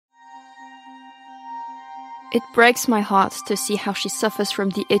It breaks my heart to see how she suffers from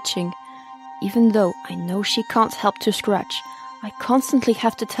the itching. Even though I know she can't help to scratch, I constantly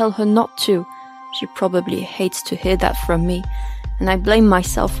have to tell her not to. She probably hates to hear that from me, and I blame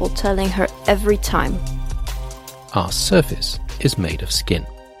myself for telling her every time. Our surface is made of skin.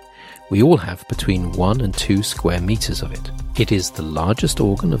 We all have between 1 and 2 square meters of it. It is the largest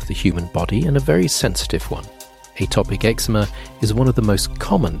organ of the human body and a very sensitive one. Atopic eczema is one of the most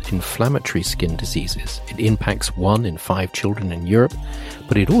common inflammatory skin diseases. It impacts 1 in 5 children in Europe,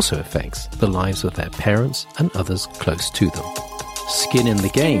 but it also affects the lives of their parents and others close to them. Skin in the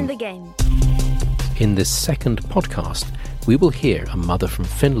game. In this second podcast, we will hear a mother from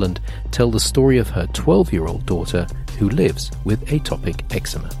Finland tell the story of her 12-year-old daughter who lives with atopic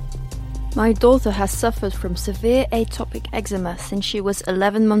eczema. My daughter has suffered from severe atopic eczema since she was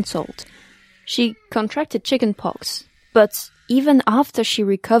 11 months old. She contracted chickenpox, but even after she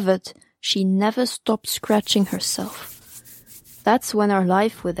recovered, she never stopped scratching herself. That's when our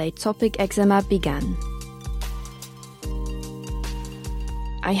life with atopic eczema began.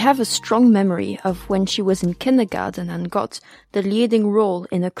 I have a strong memory of when she was in kindergarten and got the leading role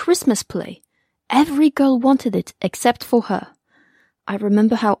in a Christmas play. Every girl wanted it except for her. I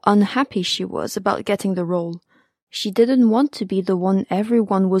remember how unhappy she was about getting the role. She didn't want to be the one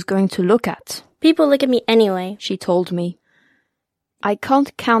everyone was going to look at. People look at me anyway, she told me. I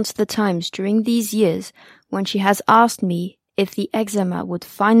can't count the times during these years when she has asked me if the eczema would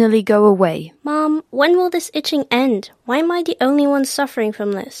finally go away. Mom, when will this itching end? Why am I the only one suffering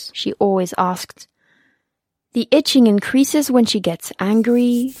from this? She always asked. The itching increases when she gets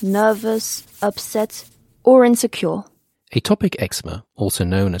angry, nervous, upset, or insecure. Atopic eczema, also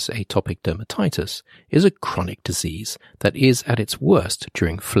known as atopic dermatitis, is a chronic disease that is at its worst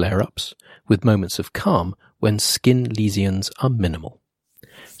during flare-ups, with moments of calm when skin lesions are minimal.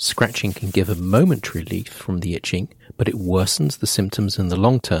 Scratching can give a momentary relief from the itching, but it worsens the symptoms in the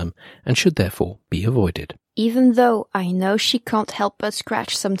long term and should therefore be avoided. Even though I know she can't help but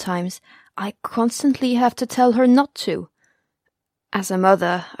scratch sometimes, I constantly have to tell her not to. As a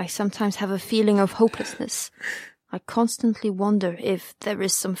mother, I sometimes have a feeling of hopelessness. I constantly wonder if there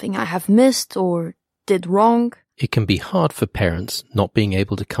is something I have missed or did wrong. It can be hard for parents not being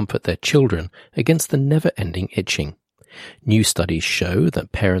able to comfort their children against the never-ending itching. New studies show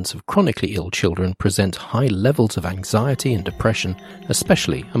that parents of chronically ill children present high levels of anxiety and depression,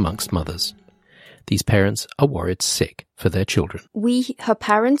 especially amongst mothers. These parents are worried sick for their children. We, her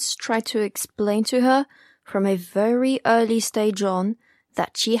parents, try to explain to her from a very early stage on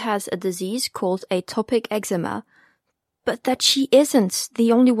that she has a disease called atopic eczema, but that she isn't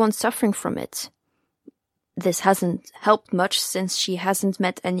the only one suffering from it. This hasn't helped much since she hasn't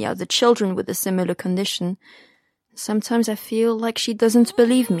met any other children with a similar condition. Sometimes I feel like she doesn't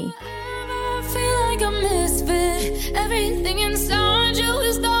believe me. I feel like a misfit. Everything inside you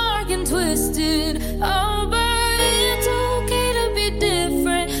is dark and twisted. Oh, but it's okay to be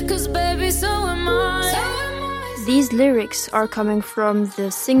different, 'cause baby, so am I. These lyrics are coming from the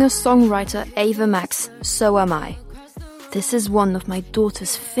singer-songwriter Ava Max, So Am I. This is one of my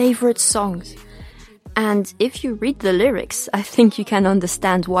daughter's favorite songs. And if you read the lyrics, I think you can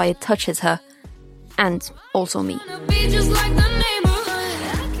understand why it touches her. And also me.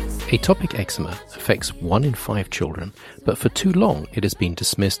 Atopic eczema affects 1 in 5 children, but for too long it has been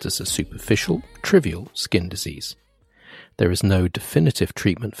dismissed as a superficial, trivial skin disease. There is no definitive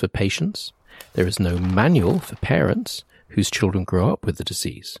treatment for patients. There is no manual for parents whose children grow up with the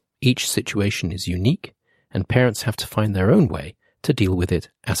disease. Each situation is unique, and parents have to find their own way to deal with it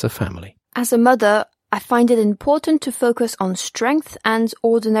as a family. As a mother, I find it important to focus on strength and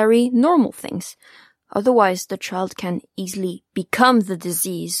ordinary, normal things. Otherwise, the child can easily become the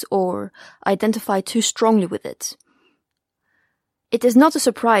disease or identify too strongly with it. It is not a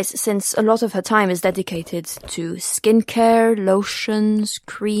surprise since a lot of her time is dedicated to skincare, lotions,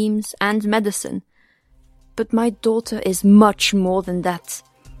 creams, and medicine. But my daughter is much more than that.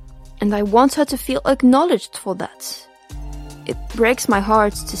 And I want her to feel acknowledged for that. It breaks my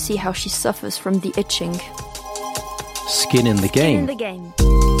heart to see how she suffers from the itching. Skin in the game. Skin in the game.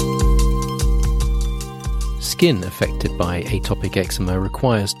 Skin affected by atopic eczema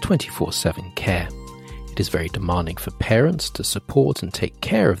requires 24/7 care. It is very demanding for parents to support and take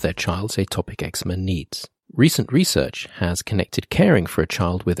care of their child's atopic eczema needs. Recent research has connected caring for a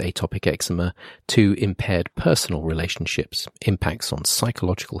child with atopic eczema to impaired personal relationships, impacts on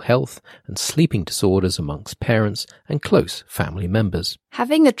psychological health, and sleeping disorders amongst parents and close family members.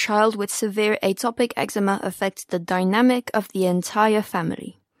 Having a child with severe atopic eczema affects the dynamic of the entire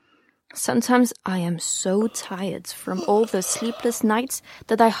family. Sometimes I am so tired from all the sleepless nights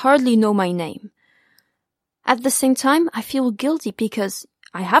that I hardly know my name. At the same time, I feel guilty because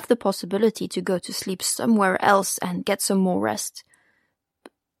I have the possibility to go to sleep somewhere else and get some more rest.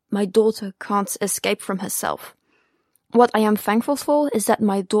 My daughter can't escape from herself. What I am thankful for is that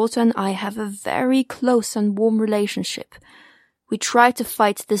my daughter and I have a very close and warm relationship. We try to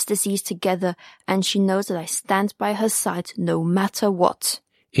fight this disease together, and she knows that I stand by her side no matter what.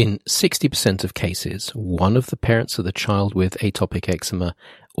 In 60% of cases, one of the parents of the child with atopic eczema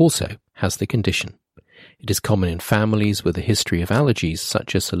also has the condition. It is common in families with a history of allergies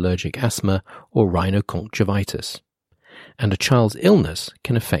such as allergic asthma or rhinoconjunctivitis. And a child's illness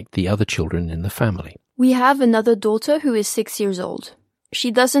can affect the other children in the family. We have another daughter who is 6 years old. She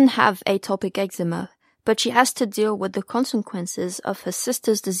doesn't have atopic eczema, but she has to deal with the consequences of her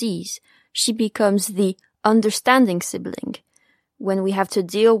sister's disease. She becomes the understanding sibling when we have to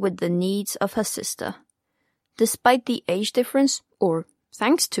deal with the needs of her sister. Despite the age difference, or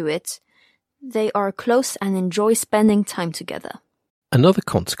thanks to it, they are close and enjoy spending time together. Another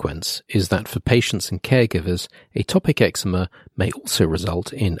consequence is that for patients and caregivers, atopic eczema may also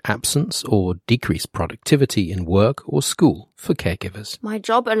result in absence or decreased productivity in work or school for caregivers. My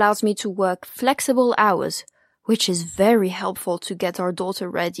job allows me to work flexible hours, which is very helpful to get our daughter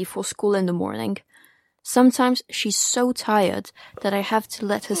ready for school in the morning. Sometimes she's so tired that I have to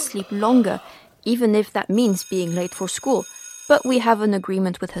let her sleep longer, even if that means being late for school, but we have an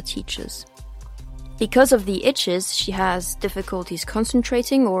agreement with her teachers. Because of the itches, she has difficulties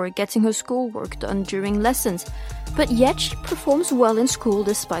concentrating or getting her schoolwork done during lessons, but yet she performs well in school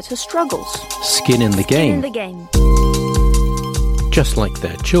despite her struggles. Skin in the game. Skin in the game. Just like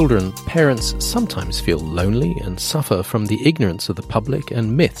their children, parents sometimes feel lonely and suffer from the ignorance of the public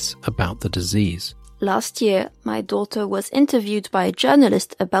and myths about the disease. Last year, my daughter was interviewed by a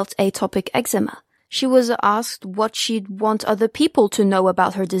journalist about atopic eczema. She was asked what she'd want other people to know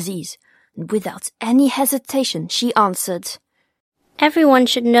about her disease. Without any hesitation, she answered, Everyone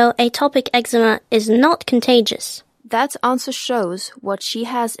should know atopic eczema is not contagious. That answer shows what she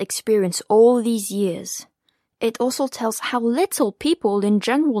has experienced all these years. It also tells how little people in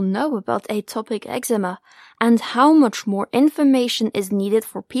general know about atopic eczema and how much more information is needed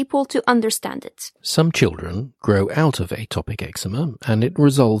for people to understand it. Some children grow out of atopic eczema and it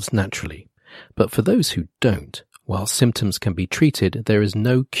resolves naturally. But for those who don't, while symptoms can be treated, there is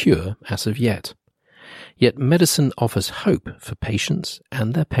no cure as of yet. Yet medicine offers hope for patients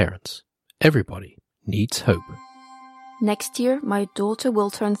and their parents. Everybody needs hope. Next year, my daughter will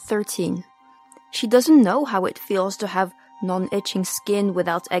turn 13. She doesn't know how it feels to have non-itching skin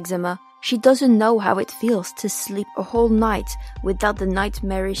without eczema. She doesn't know how it feels to sleep a whole night without the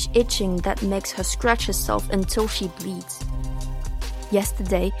nightmarish itching that makes her scratch herself until she bleeds.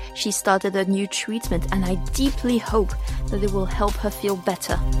 Yesterday, she started a new treatment, and I deeply hope that it will help her feel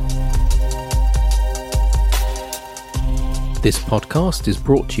better. This podcast is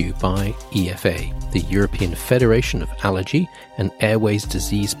brought to you by EFA, the European Federation of Allergy and Airways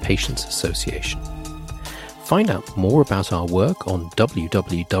Disease Patients Association. Find out more about our work on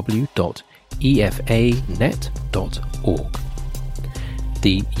www.efanet.org.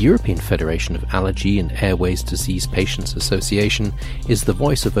 The European Federation of Allergy and Airways Disease Patients Association is the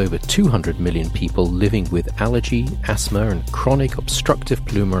voice of over 200 million people living with allergy, asthma and chronic obstructive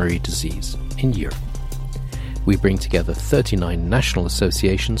pulmonary disease in Europe. We bring together 39 national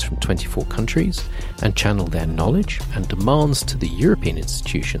associations from 24 countries and channel their knowledge and demands to the European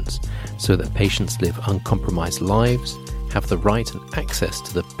institutions so that patients live uncompromised lives, have the right and access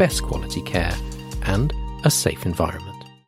to the best quality care, and a safe environment.